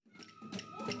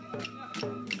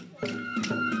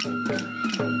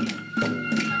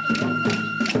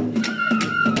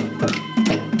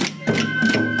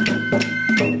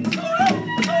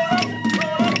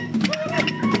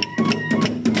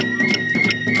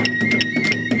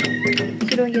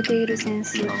広げているセン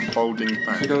ス Unfolding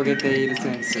fan. 広げている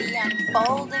センス The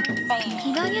unfolding fan.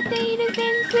 広げているセ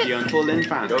ンス The unfolding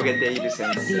fan. 広げているセ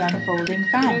ンス The unfolding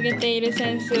広 fan. げているセ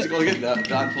ンス The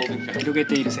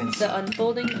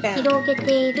unfolding fan 広げ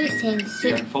ているセンス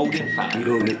The unfolding fan.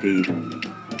 広げているセン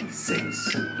ス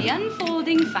The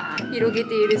unfolding fan 広げ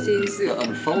ているセンス The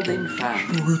unfolding fan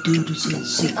広げているセンス The unfolding fan広げているセン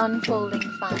ス The unfolding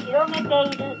fan. 広げて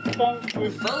いるセンス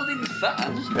Unfolding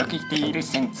fan 広げている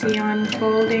センス The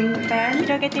unfolding fan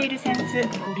広げているセンス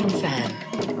Unfolding fan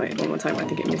Wait, one more time, I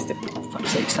think it missed it.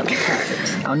 Fuck's sake, something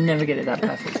perfect. I'll never get it that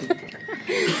perfect.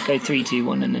 Go 3, 2,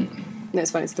 1 and then No,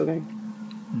 it's fine, it's still going.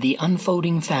 The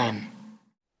unfolding fan.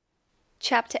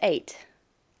 Chapter 8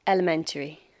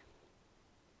 Elementary.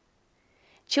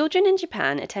 Children in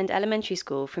Japan attend elementary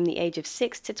school from the age of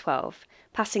 6 to 12,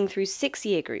 passing through 6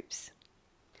 year groups.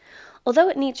 Although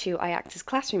at Nichu I act as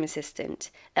classroom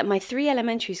assistant, at my 3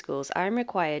 elementary schools I am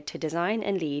required to design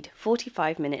and lead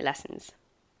 45-minute lessons.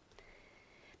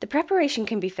 The preparation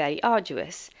can be fairly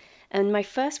arduous, and my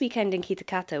first weekend in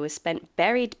Kitakata was spent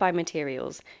buried by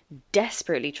materials,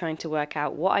 desperately trying to work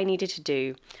out what I needed to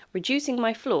do, reducing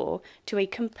my floor to a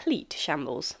complete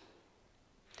shambles.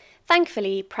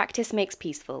 Thankfully, practice makes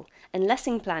peaceful, and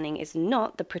lesson planning is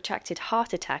not the protracted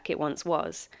heart attack it once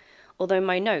was, although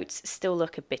my notes still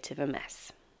look a bit of a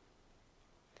mess.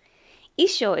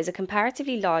 Isho is a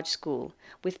comparatively large school,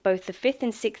 with both the 5th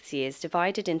and 6th years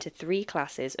divided into 3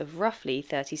 classes of roughly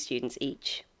 30 students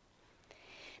each.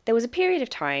 There was a period of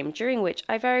time during which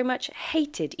I very much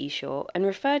hated Isho and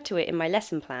referred to it in my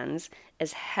lesson plans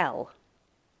as hell.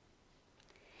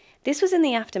 This was in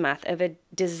the aftermath of a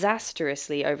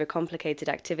disastrously overcomplicated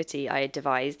activity I had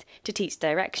devised to teach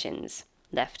directions,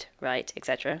 left, right,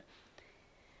 etc.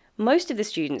 Most of the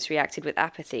students reacted with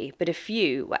apathy, but a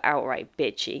few were outright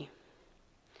bitchy.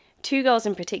 2 girls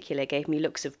in particular gave me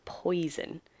looks of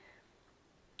poison.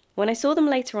 When I saw them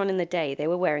later on in the day, they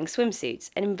were wearing swimsuits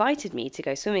and invited me to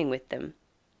go swimming with them.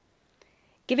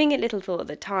 Giving it little thought at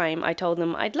the time, I told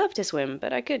them I'd love to swim,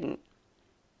 but I couldn't.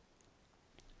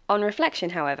 On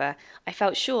reflection, however, I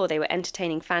felt sure they were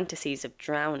entertaining fantasies of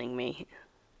drowning me.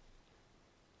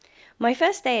 My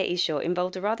first day at Isho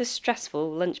involved a rather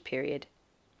stressful lunch period.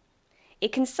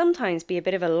 It can sometimes be a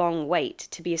bit of a long wait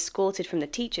to be escorted from the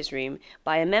teacher's room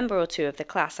by a member or 2 of the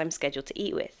class I'm scheduled to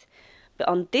eat with, but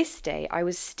on this day I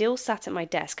was still sat at my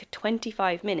desk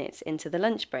 25 minutes into the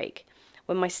lunch break,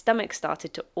 when my stomach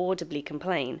started to audibly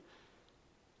complain.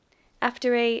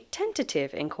 After a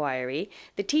tentative inquiry,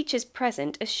 the teachers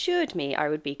present assured me I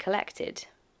would be collected.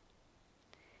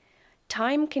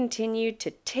 Time continued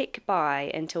to tick by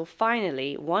until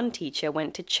finally one teacher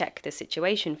went to check the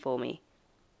situation for me.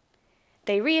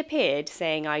 They reappeared,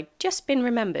 saying I'd just been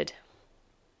remembered.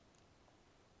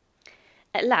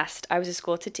 At last, I was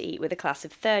escorted to eat with a class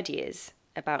of 3rd years,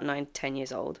 about 9 to 10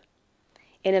 years old,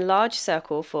 in a large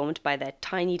circle formed by their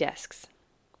tiny desks.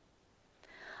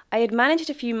 I had managed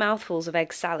a few mouthfuls of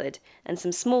egg salad and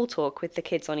some small talk with the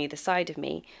kids on either side of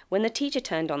me when the teacher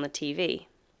turned on the TV.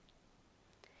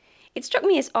 It struck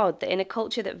me as odd that in a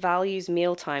culture that values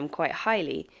mealtime quite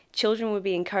highly, children would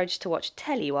be encouraged to watch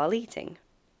telly while eating.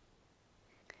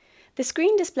 The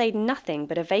screen displayed nothing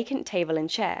but a vacant table and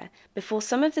chair before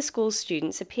some of the school's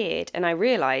students appeared and I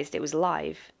realised it was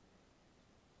live.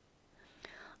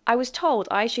 I was told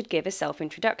I should give a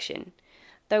self-introduction,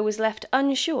 though was left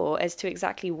unsure as to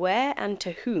exactly where and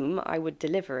to whom I would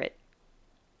deliver it.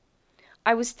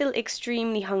 I was still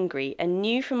extremely hungry and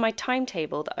knew from my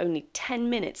timetable that only 10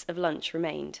 minutes of lunch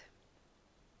remained.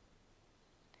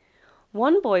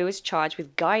 One boy was charged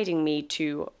with guiding me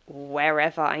to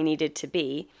wherever I needed to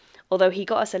be, although he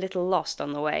got us a little lost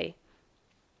on the way.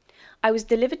 I was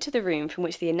delivered to the room from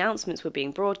which the announcements were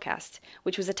being broadcast,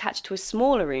 which was attached to a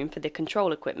smaller room for the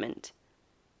control equipment.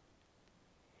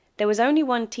 There was only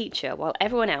one teacher, while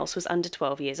everyone else was under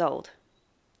 12 years old.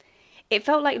 It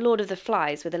felt like Lord of the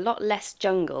Flies with a lot less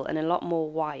jungle and a lot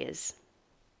more wires.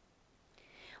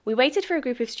 We waited for a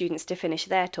group of students to finish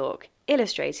their talk,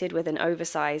 illustrated with an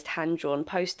oversized hand-drawn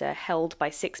poster held by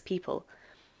 6 people,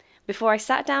 before I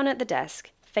sat down at the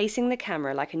desk, facing the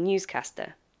camera like a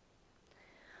newscaster.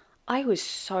 I was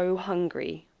so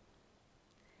hungry.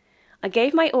 I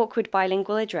gave my awkward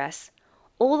bilingual address,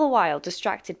 all the while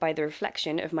distracted by the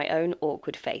reflection of my own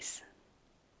awkward face.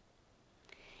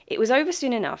 It was over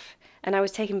soon enough, and I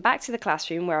was taken back to the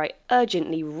classroom where I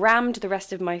urgently rammed the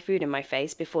rest of my food in my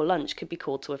face before lunch could be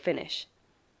called to a finish.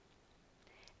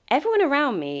 Everyone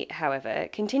around me, however,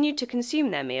 continued to consume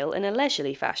their meal in a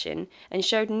leisurely fashion and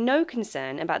showed no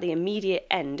concern about the immediate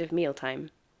end of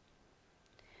mealtime.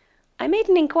 I made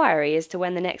an inquiry as to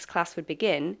when the next class would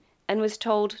begin and was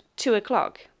told 2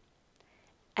 o'clock.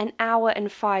 an hour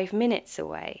and 5 minutes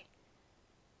away.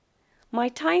 My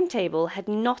timetable had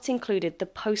not included the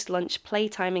post-lunch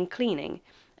playtime and cleaning,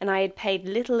 and I had paid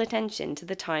little attention to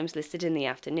the times listed in the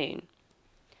afternoon.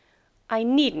 I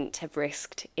needn't have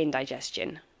risked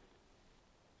indigestion.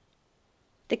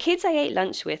 The kids I ate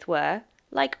lunch with were,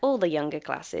 like all the younger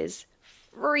classes,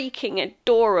 freaking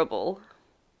adorable.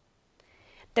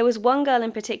 There was one girl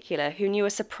in particular who knew a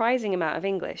surprising amount of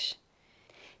English.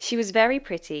 She was very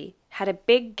pretty, had a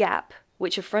big gap,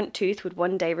 which a front tooth would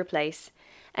one day replace,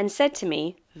 and said to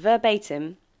me,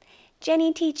 verbatim,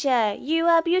 "Jenny teacher, you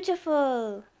are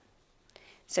beautiful."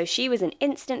 So she was an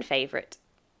instant favourite.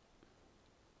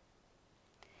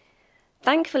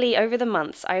 Thankfully, over the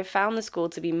months, I have found the school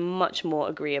to be much more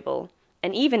agreeable,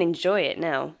 and even enjoy it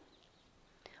now.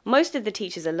 Most of the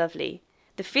teachers are lovely.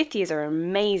 The 5th years are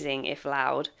amazing, if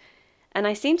loud, and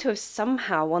I seem to have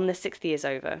somehow won the 6th years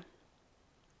over.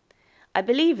 I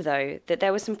believe, though, that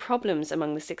there were some problems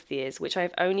among the 6th years which I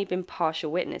have only been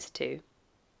partial witness to.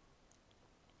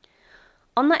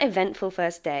 On that eventful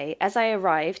first day, as I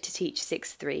arrived to teach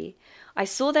 6-3, I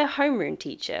saw their homeroom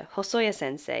teacher,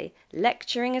 Hosoya-sensei,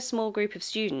 lecturing a small group of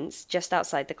students just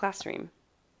outside the classroom.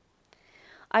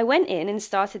 I went in and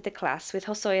started the class with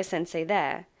Hosoya-sensei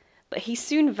there, but he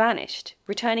soon vanished,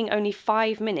 returning only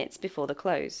 5 minutes before the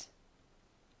close.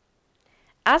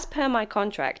 As per my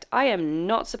contract, I am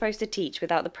not supposed to teach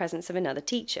without the presence of another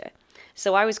teacher,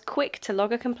 so I was quick to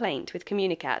log a complaint with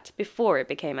Communicat before it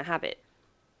became a habit.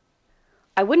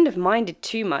 I wouldn't have minded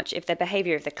too much if their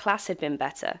behaviour of the class had been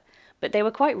better, but they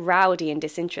were quite rowdy and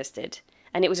disinterested,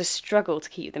 and it was a struggle to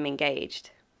keep them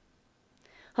engaged.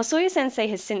 Hosoya-sensei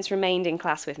has since remained in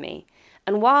class with me,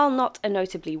 and while not a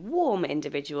notably warm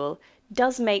individual,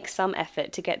 does make some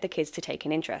effort to get the kids to take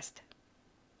an interest.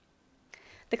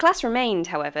 The class remained,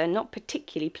 however, not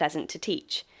particularly pleasant to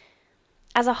teach.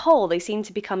 As a whole, they seemed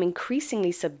to become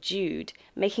increasingly subdued,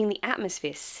 making the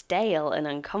atmosphere stale and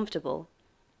uncomfortable.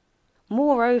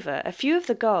 Moreover, a few of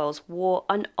the girls wore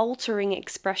unaltering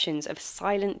expressions of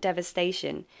silent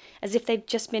devastation, as if they'd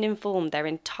just been informed their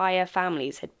entire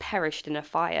families had perished in a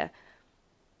fire.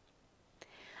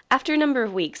 After a number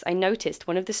of weeks, I noticed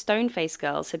one of the stone-faced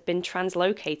girls had been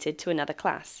translocated to another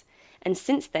class, and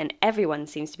since then everyone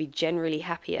seems to be generally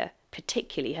happier,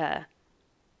 particularly her.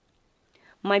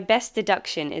 My best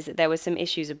deduction is that there were some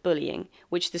issues of bullying,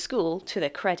 which the school, to their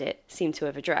credit, seemed to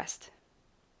have addressed.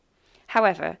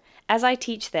 However, as I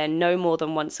teach there no more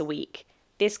than once a week,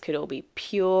 this could all be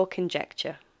pure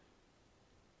conjecture.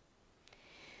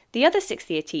 The other 6th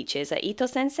year teachers are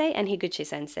Ito-sensei and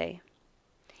Higuchi-sensei.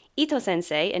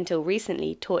 Ito-sensei, until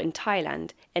recently, taught in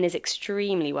Thailand and is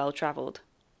extremely well-travelled.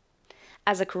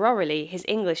 As a corollary, his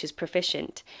English is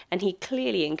proficient, and he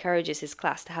clearly encourages his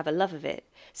class to have a love of it,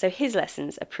 so his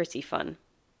lessons are pretty fun.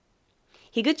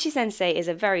 Higuchi-sensei is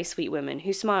a very sweet woman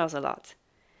who smiles a lot.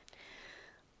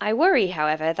 I worry,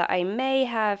 however, that I may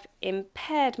have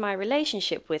impaired my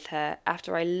relationship with her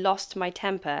after I lost my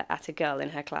temper at a girl in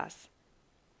her class.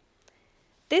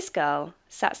 This girl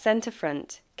sat centre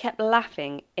front, kept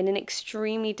laughing in an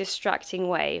extremely distracting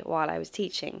way while I was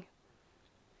teaching.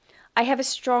 I have a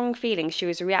strong feeling she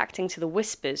was reacting to the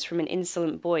whispers from an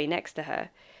insolent boy next to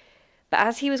her, but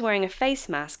as he was wearing a face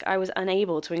mask, I was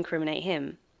unable to incriminate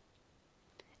him.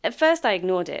 At first I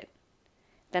ignored it.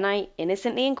 Then I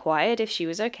innocently inquired if she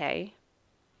was okay.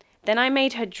 Then I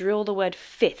made her drill the word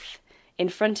fifth in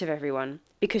front of everyone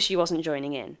because she wasn't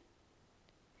joining in.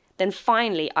 Then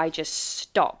finally I just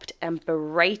stopped and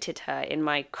berated her in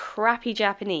my crappy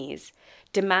Japanese,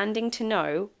 demanding to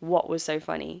know what was so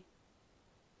funny.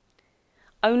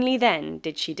 Only then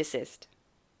did she desist.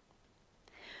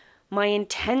 My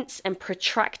intense and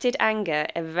protracted anger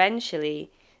eventually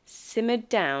simmered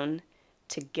down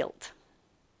to guilt.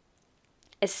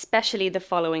 Especially the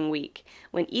following week,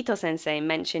 when Ito-sensei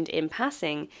mentioned in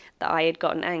passing that I had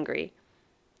gotten angry.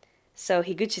 So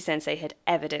Higuchi-sensei had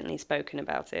evidently spoken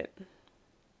about it.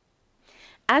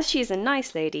 As she is a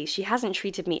nice lady, she hasn't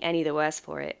treated me any the worse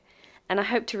for it, and I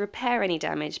hope to repair any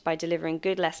damage by delivering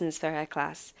good lessons for her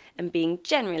class and being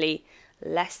generally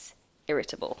less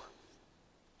irritable.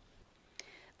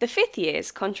 The 5th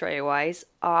years, contrary-wise,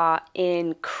 are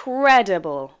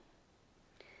incredible.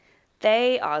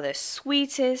 They are the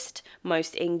sweetest,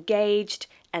 most engaged,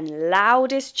 and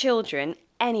loudest children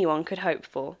anyone could hope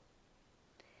for.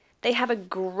 They have a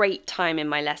great time in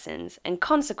my lessons, and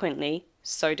consequently,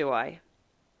 so do I.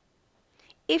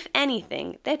 If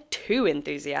anything, they're too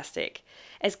enthusiastic,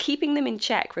 as keeping them in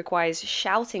check requires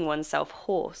shouting oneself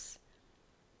hoarse.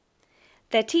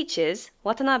 Their teachers,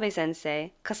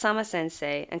 Watanabe-sensei,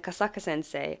 Kasama-sensei, and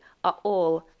Kasaka-sensei, are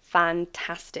all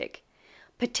fantastic,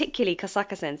 particularly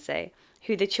Kasaka-sensei,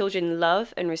 who the children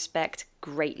love and respect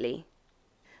greatly.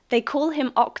 They call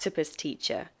him Octopus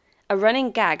Teacher, a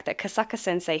running gag that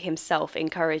Kasaka-sensei himself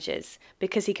encourages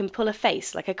because he can pull a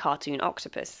face like a cartoon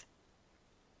octopus.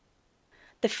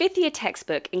 The 5th year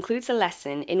textbook includes a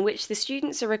lesson in which the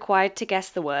students are required to guess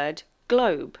the word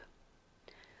globe.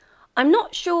 I'm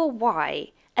not sure why,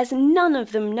 as none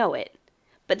of them know it,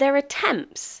 but their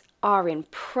attempts are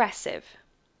impressive.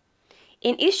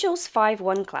 In Isho's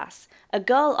 5-1 class, a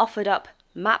girl offered up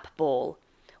map ball,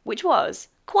 which was,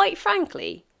 quite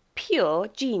frankly, pure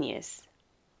genius.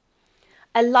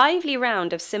 A lively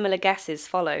round of similar guesses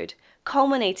followed,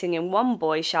 culminating in one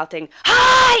boy shouting,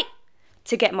 "Hi!"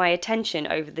 to get my attention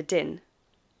over the din.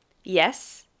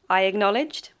 Yes, I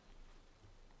acknowledged.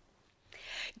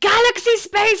 "Galaxy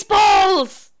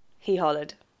Spaceballs!" he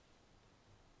hollered.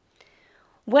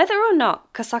 Whether or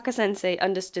not Kasaka-sensei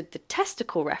understood the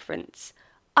testicle reference,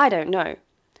 I don't know,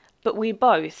 but we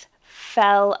both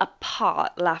fell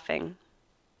apart laughing.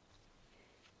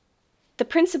 The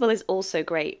principal is also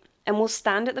great and will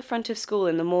stand at the front of school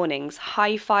in the mornings,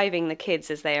 high-fiving the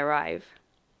kids as they arrive.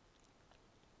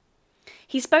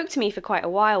 He spoke to me for quite a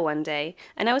while one day,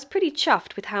 and I was pretty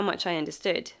chuffed with how much I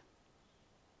understood.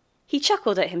 He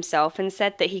chuckled at himself and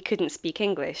said that he couldn't speak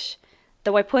English,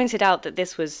 though I pointed out that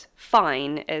this was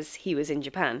fine as he was in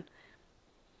Japan.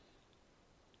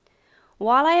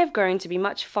 While I have grown to be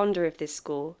much fonder of this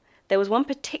school, there was one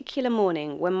particular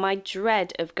morning when my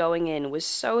dread of going in was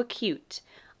so acute,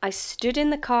 I stood in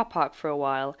the car park for a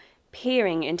while,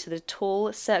 peering into the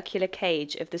tall, circular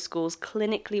cage of the school's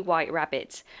clinically white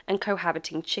rabbits and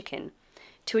cohabiting chicken,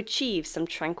 to achieve some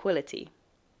tranquility.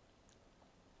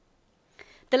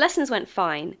 The lessons went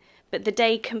fine, but the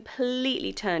day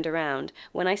completely turned around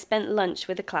when I spent lunch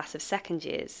with a class of 2nd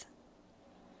years.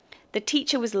 The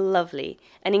teacher was lovely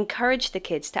and encouraged the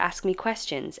kids to ask me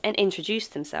questions and introduce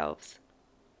themselves.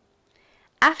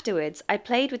 Afterwards, I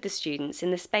played with the students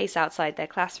in the space outside their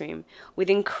classroom, with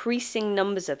increasing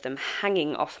numbers of them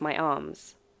hanging off my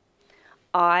arms.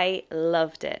 I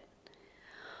loved it.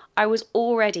 I was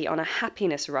already on a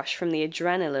happiness rush from the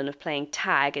adrenaline of playing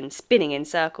tag and spinning in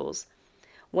circles,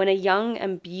 when a young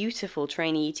and beautiful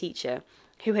trainee teacher,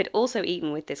 who had also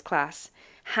eaten with this class,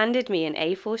 handed me an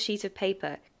A4 sheet of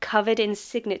paper covered in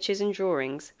signatures and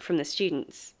drawings from the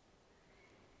students.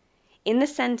 In the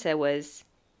centre was,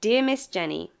 "Dear Miss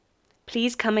Jenny,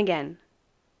 please come again."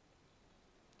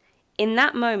 In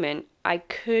that moment, I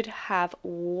could have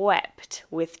wept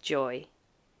with joy.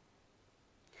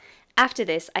 After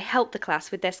this, I helped the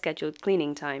class with their scheduled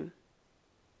cleaning time.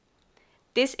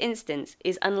 This instance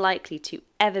is unlikely to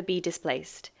ever be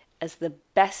displaced as the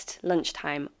best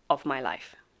lunchtime of my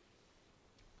life.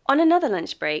 On another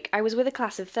lunch break, I was with a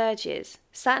class of 3rd years,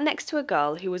 sat next to a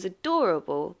girl who was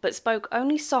adorable but spoke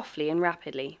only softly and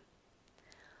rapidly.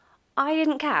 I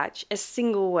didn't catch a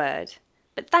single word,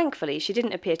 but thankfully she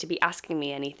didn't appear to be asking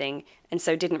me anything and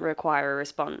so didn't require a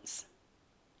response.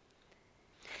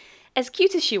 As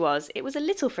cute as she was, it was a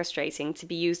little frustrating to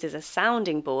be used as a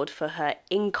sounding board for her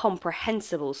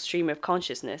incomprehensible stream of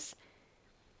consciousness.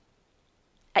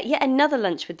 At yet another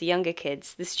lunch with the younger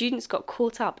kids, the students got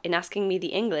caught up in asking me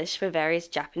the English for various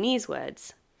Japanese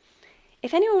words.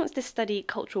 If anyone wants to study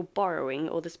cultural borrowing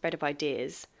or the spread of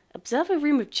ideas, observe a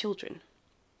room of children.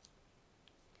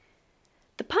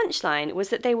 The punchline was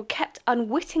that they were kept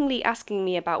unwittingly asking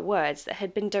me about words that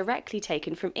had been directly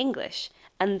taken from English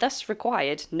and thus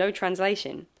required no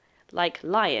translation, like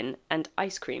lion and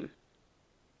ice cream.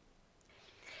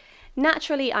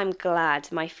 Naturally, I'm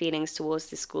glad my feelings towards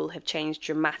this school have changed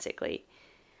dramatically,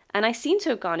 and I seem to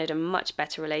have garnered a much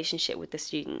better relationship with the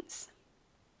students.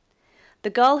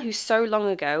 The girl who so long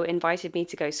ago invited me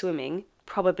to go swimming,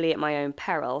 probably at my own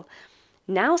peril,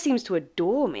 now seems to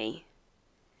adore me.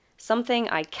 Something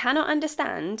I cannot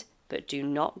understand, but do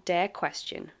not dare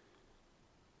question.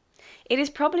 It is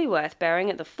probably worth bearing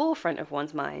at the forefront of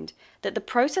one's mind that the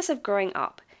process of growing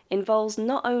up involves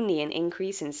not only an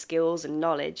increase in skills and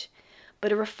knowledge,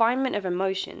 but a refinement of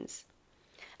emotions,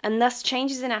 and thus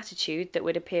changes in attitude that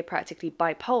would appear practically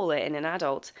bipolar in an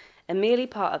adult are merely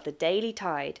part of the daily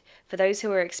tide for those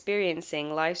who are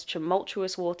experiencing life's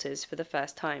tumultuous waters for the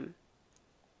first time.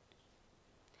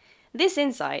 This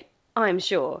insight, I'm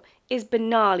sure, is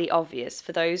banally obvious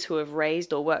for those who have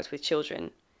raised or worked with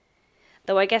children,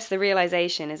 though I guess the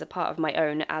realization is a part of my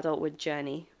own adulthood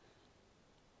journey.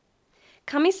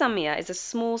 Kamisamiya is a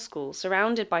small school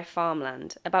surrounded by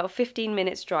farmland, about 15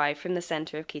 minutes drive from the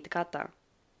centre of Kitakata.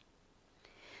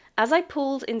 As I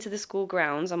pulled into the school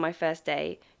grounds on my first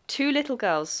day, 2 little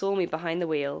girls saw me behind the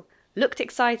wheel, looked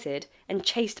excited, and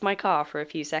chased my car for a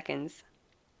few seconds.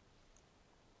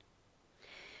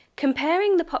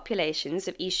 Comparing the populations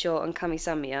of Isho and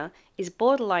Kamisamiya is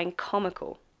borderline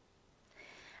comical.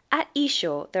 At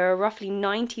Isho, there are roughly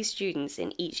 90 students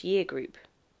in each year group.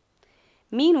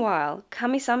 Meanwhile,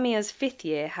 Kamisamiya's 5th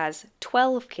year has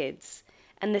 12 kids,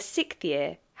 and the 6th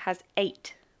year has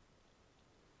 8.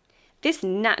 This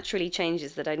naturally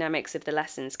changes the dynamics of the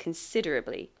lessons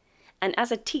considerably, and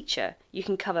as a teacher, you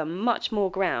can cover much more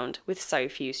ground with so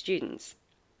few students.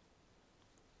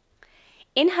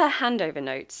 In her handover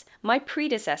notes, my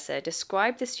predecessor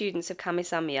described the students of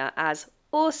Kamisamiya as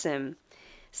awesome,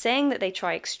 saying that they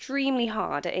try extremely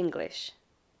hard at English.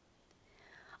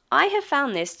 I have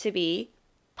found this to be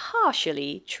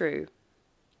partially true.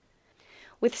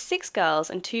 With 6 girls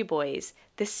and 2 boys,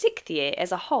 the 6th year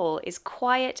as a whole is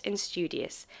quiet and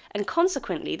studious, and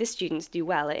consequently the students do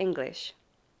well at English.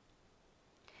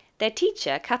 Their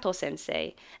teacher,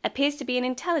 Kato-sensei, appears to be an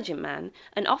intelligent man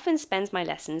and often spends my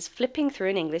lessons flipping through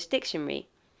an English dictionary,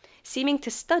 seeming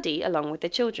to study along with the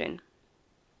children.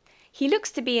 He looks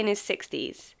to be in his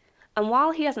 60s, and while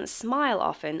he doesn't smile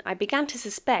often, I began to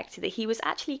suspect that he was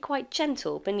actually quite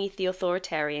gentle beneath the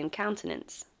authoritarian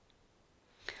countenance.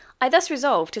 I thus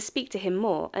resolved to speak to him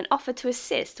more and offered to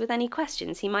assist with any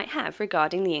questions he might have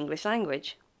regarding the English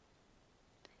language.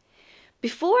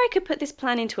 Before I could put this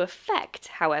plan into effect,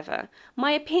 however,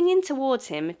 my opinion towards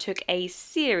him took a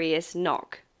serious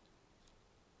knock.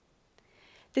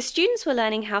 The students were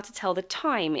learning how to tell the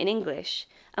time in English,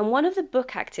 and one of the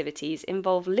book activities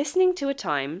involved listening to a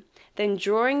time, then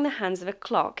drawing the hands of a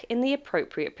clock in the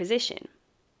appropriate position.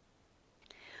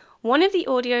 One of the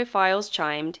audio files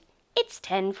chimed, "It's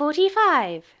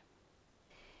 10:45.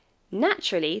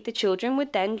 Naturally, the children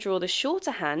would then draw the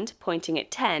shorter hand pointing at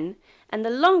 10 and the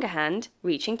longer hand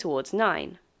reaching towards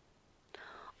 9.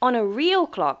 On a real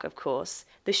clock, of course,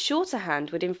 the shorter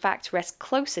hand would in fact rest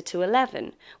closer to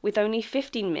 11, with only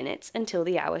 15 minutes until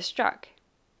the hour struck.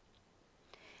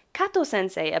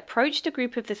 Kato-sensei approached a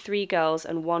group of the 3 girls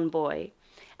and 1 boy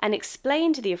and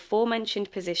explained the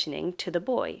aforementioned positioning to the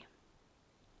boy.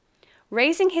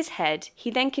 Raising his head, he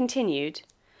then continued,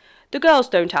 "The girls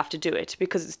don't have to do it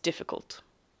because it's difficult."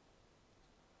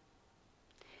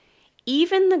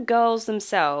 Even the girls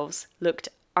themselves looked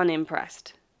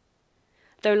unimpressed,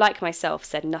 though like myself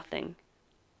said nothing.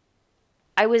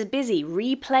 I was busy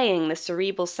replaying the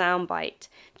cerebral soundbite,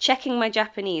 checking my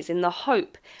Japanese in the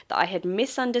hope that I had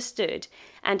misunderstood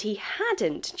and he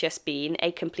hadn't just been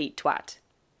a complete twat.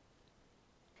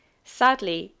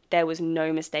 Sadly, there was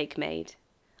no mistake made.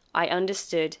 I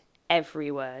understood every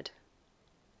word.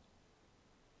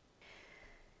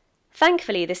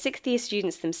 Thankfully, the 6th year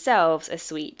students themselves are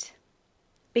sweet.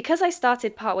 Because I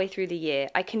started partway through the year,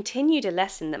 I continued a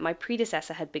lesson that my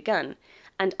predecessor had begun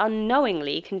and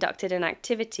unknowingly conducted an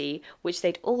activity which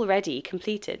they'd already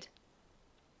completed.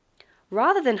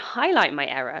 Rather than highlight my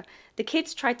error, the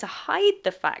kids tried to hide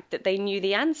the fact that they knew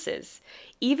the answers,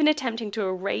 even attempting to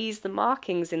erase the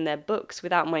markings in their books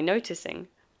without my noticing.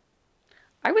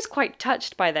 I was quite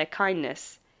touched by their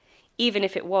kindness, even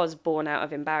if it was born out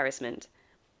of embarrassment.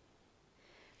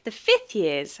 The 5th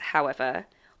years, however,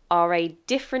 are a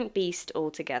different beast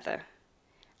altogether.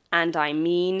 And I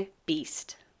mean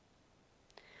beast.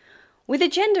 With a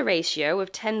gender ratio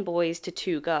of 10 boys to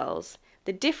 2 girls,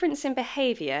 the difference in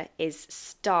behaviour is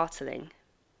startling.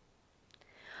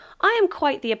 I am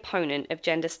quite the opponent of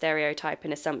gender stereotype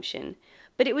and assumption,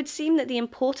 but it would seem that the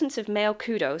importance of male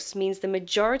kudos means the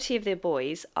majority of the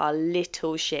boys are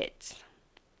little shits.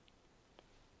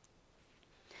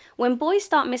 When boys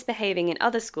start misbehaving in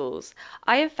other schools,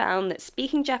 I have found that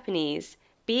speaking Japanese,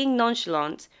 being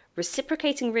nonchalant,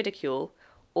 reciprocating ridicule,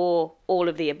 or all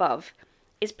of the above,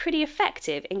 is pretty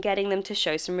effective in getting them to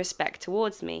show some respect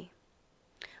towards me.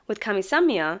 With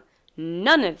Kamisamiya,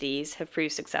 none of these have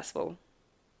proved successful.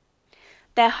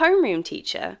 Their homeroom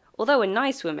teacher, although a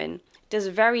nice woman, does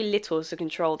very little to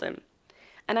control them,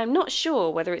 and I'm not sure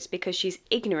whether it's because she's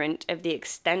ignorant of the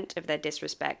extent of their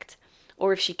disrespect,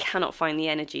 or if she cannot find the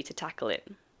energy to tackle it.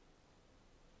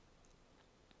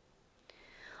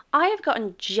 I have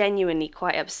gotten genuinely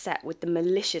quite upset with the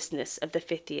maliciousness of the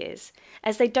 5th years,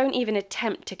 as they don't even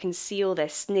attempt to conceal their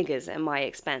sniggers at my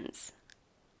expense.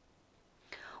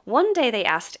 One day they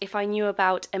asked if I knew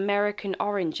about American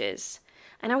oranges,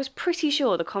 and I was pretty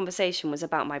sure the conversation was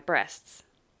about my breasts.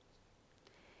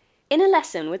 In a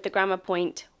lesson with the grammar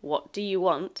point, "What do you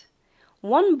want?"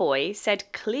 one boy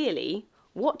said clearly,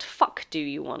 "What fuck do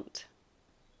you want?"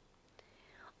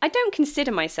 I don't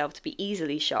consider myself to be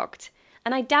easily shocked,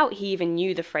 and I doubt he even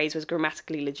knew the phrase was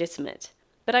grammatically legitimate,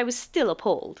 but I was still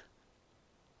appalled.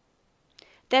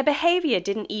 Their behaviour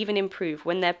didn't even improve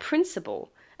when their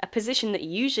principal, a position that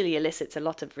usually elicits a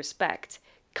lot of respect,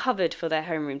 covered for their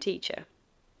homeroom teacher.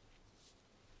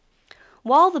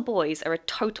 While the boys are a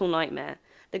total nightmare,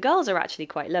 the girls are actually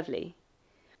quite lovely.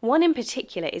 One in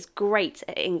particular is great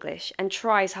at English and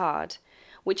tries hard,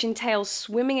 which entails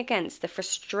swimming against the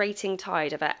frustrating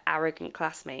tide of her arrogant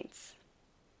classmates.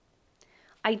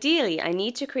 Ideally, I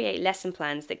need to create lesson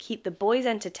plans that keep the boys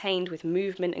entertained with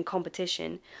movement and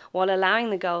competition while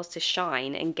allowing the girls to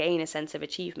shine and gain a sense of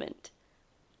achievement.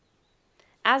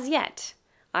 As yet,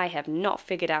 I have not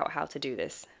figured out how to do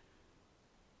this.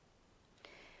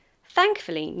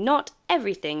 Thankfully, not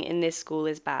everything in this school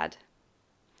is bad.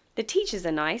 The teachers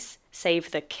are nice, save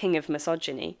the king of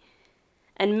misogyny.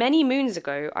 And many moons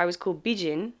ago, I was called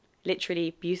Bijin,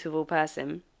 literally beautiful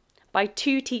person, by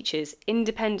 2 teachers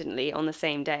independently on the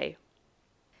same day.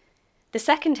 The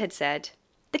second had said,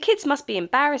 "The kids must be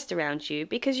embarrassed around you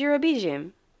because you're a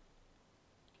Bijin."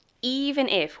 Even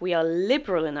if we are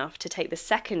liberal enough to take the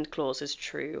second clause as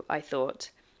true, I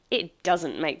thought, it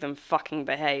doesn't make them fucking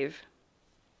behave.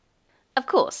 Of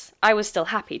course, I was still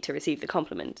happy to receive the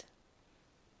compliment.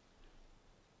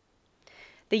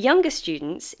 The younger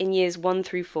students in years 1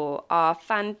 through 4 are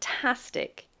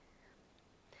fantastic.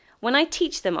 When I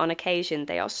teach them on occasion,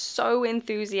 they are so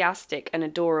enthusiastic and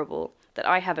adorable that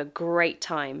I have a great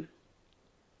time.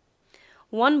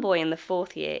 One boy in the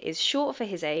 4th year is short for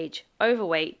his age,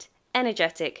 overweight,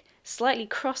 energetic, slightly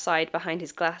cross-eyed behind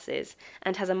his glasses,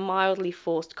 and has a mildly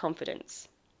forced confidence.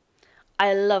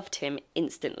 I loved him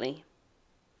instantly.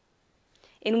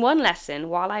 In one lesson,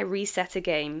 while I reset a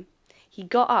game, he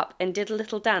got up and did a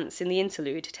little dance in the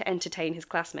interlude to entertain his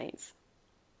classmates.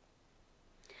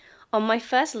 On my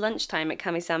first lunchtime at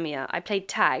Kamisamiya, I played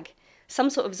tag, some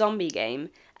sort of zombie game,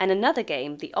 and another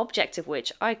game, the object of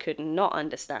which I could not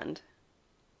understand.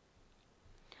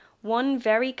 One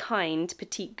very kind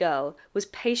petite girl was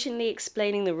patiently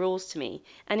explaining the rules to me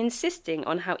and insisting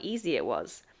on how easy it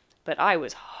was, but I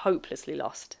was hopelessly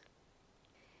lost.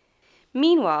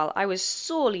 Meanwhile, I was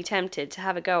sorely tempted to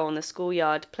have a go on the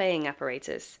schoolyard playing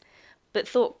apparatus, but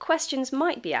thought questions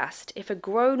might be asked if a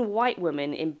grown white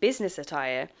woman in business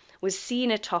attire was seen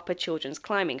atop a children's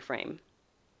climbing frame.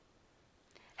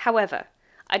 However,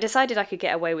 I decided I could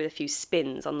get away with a few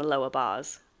spins on the lower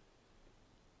bars.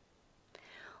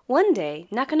 One day,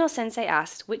 Nakano-sensei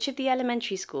asked which of the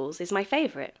elementary schools is my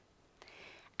favourite,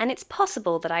 and it's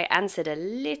possible that I answered a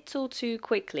little too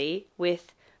quickly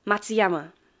with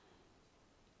Matsuyama.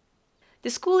 The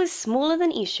school is smaller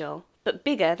than Isho, but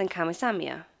bigger than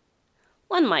Kamisamiya.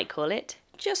 One might call it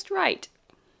just right.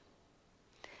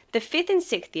 The 5th and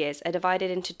 6th years are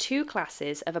divided into 2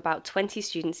 classes of about 20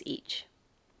 students each.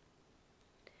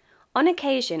 On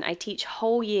occasion, I teach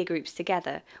whole year groups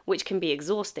together, which can be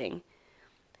exhausting,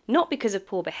 not because of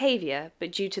poor behaviour,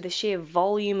 but due to the sheer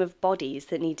volume of bodies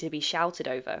that need to be shouted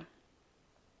over.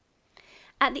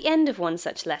 At the end of one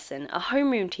such lesson, a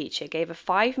homeroom teacher gave a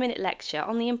 5-minute lecture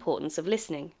on the importance of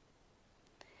listening.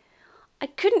 I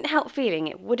couldn't help feeling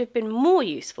it would have been more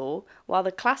useful while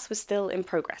the class was still in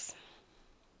progress.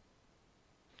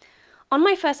 On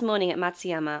my first morning at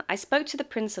Matsuyama, I spoke to the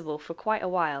principal for quite a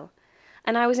while,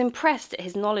 and I was impressed at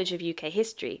his knowledge of UK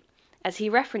history, as he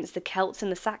referenced the Celts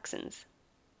and the Saxons.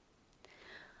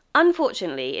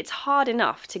 Unfortunately, it's hard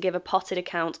enough to give a potted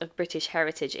account of British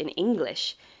heritage in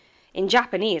English. In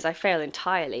Japanese, I fail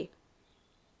entirely.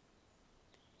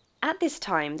 At this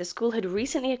time, the school had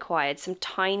recently acquired some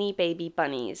tiny baby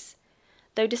bunnies,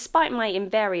 though despite my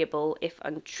invariable, if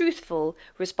untruthful,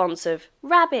 response of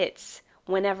 "rabbits"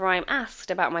 whenever I'm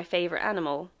asked about my favourite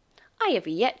animal, I have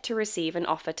yet to receive an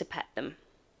offer to pet them.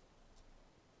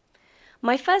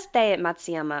 My first day at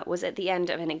Matsuyama was at the end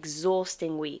of an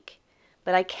exhausting week,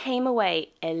 but I came away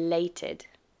elated.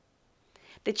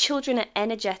 The children are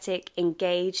energetic,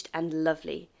 engaged, and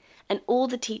lovely, and all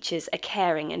the teachers are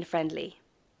caring and friendly.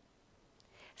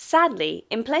 Sadly,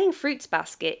 in playing Fruits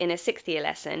Basket in a 6th year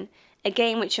lesson, a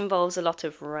game which involves a lot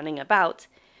of running about,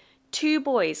 2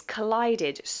 boys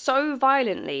collided so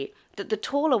violently that the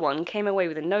taller one came away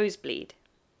with a nosebleed.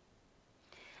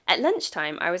 At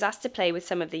lunchtime, I was asked to play with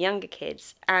some of the younger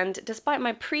kids, and despite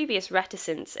my previous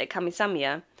reticence at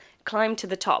Kamisamiya, climbed to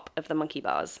the top of the monkey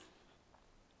bars.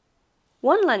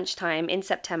 One lunchtime in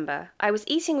September, I was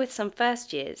eating with some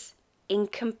first years, in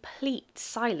complete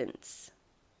silence.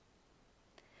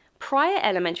 Prior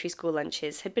elementary school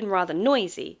lunches had been rather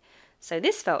noisy, so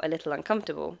this felt a little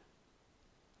uncomfortable.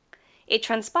 It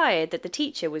transpired that the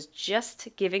teacher was just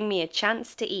giving me a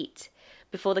chance to eat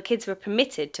before the kids were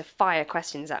permitted to fire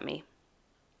questions at me.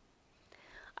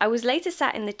 I was later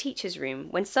sat in the teacher's room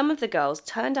when some of the girls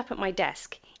turned up at my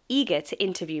desk, eager to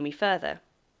interview me further.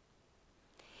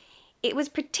 It was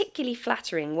particularly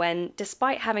flattering when,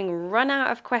 despite having run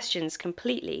out of questions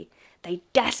completely, they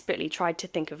desperately tried to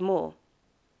think of more.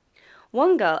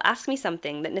 One girl asked me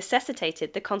something that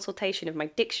necessitated the consultation of my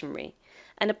dictionary,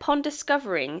 and upon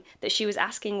discovering that she was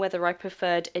asking whether I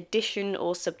preferred addition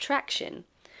or subtraction,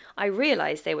 I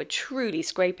realised they were truly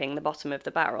scraping the bottom of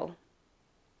the barrel.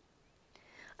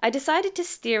 I decided to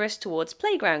steer us towards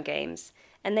playground games,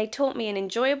 and they taught me an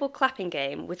enjoyable clapping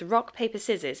game with rock, paper,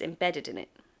 scissors embedded in it.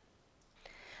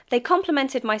 They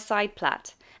complimented my side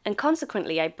plait, and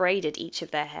consequently I braided each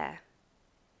of their hair.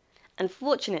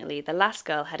 Unfortunately, the last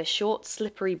girl had a short,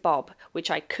 slippery bob which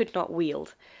I could not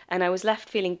wield, and I was left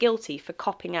feeling guilty for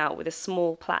copping out with a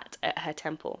small plait at her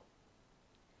temple.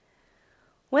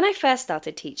 When I first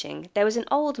started teaching, there was an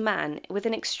old man with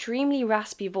an extremely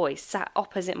raspy voice sat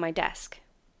opposite my desk.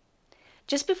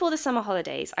 Just before the summer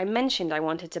holidays, I mentioned I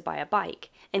wanted to buy a bike,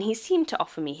 and he seemed to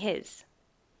offer me his.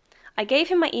 I gave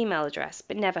him my email address,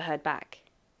 but never heard back.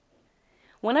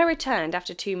 When I returned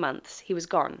after 2 months, he was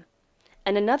gone,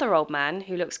 and another old man,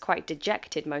 who looks quite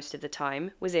dejected most of the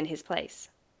time, was in his place.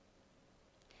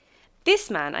 This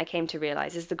man, I came to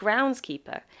realise, is the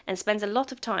groundskeeper and spends a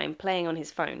lot of time playing on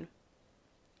his phone.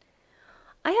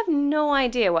 I have no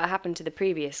idea what happened to the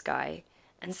previous guy,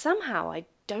 and somehow I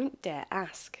don't dare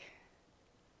ask.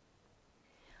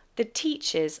 The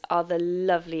teachers are the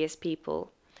loveliest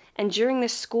people, and during the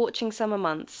scorching summer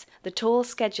months, the tall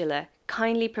scheduler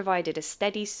kindly provided a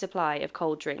steady supply of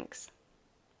cold drinks.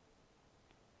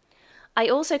 I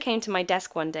also came to my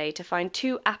desk one day to find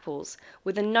 2 apples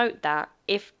with a note that,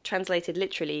 if translated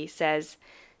literally, says,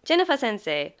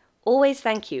 "Jennifer-sensei, always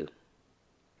thank you."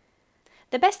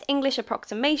 The best English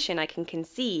approximation I can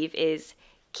conceive is,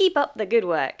 "Keep up the good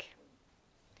work."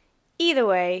 Either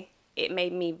way, it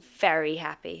made me very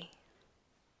happy.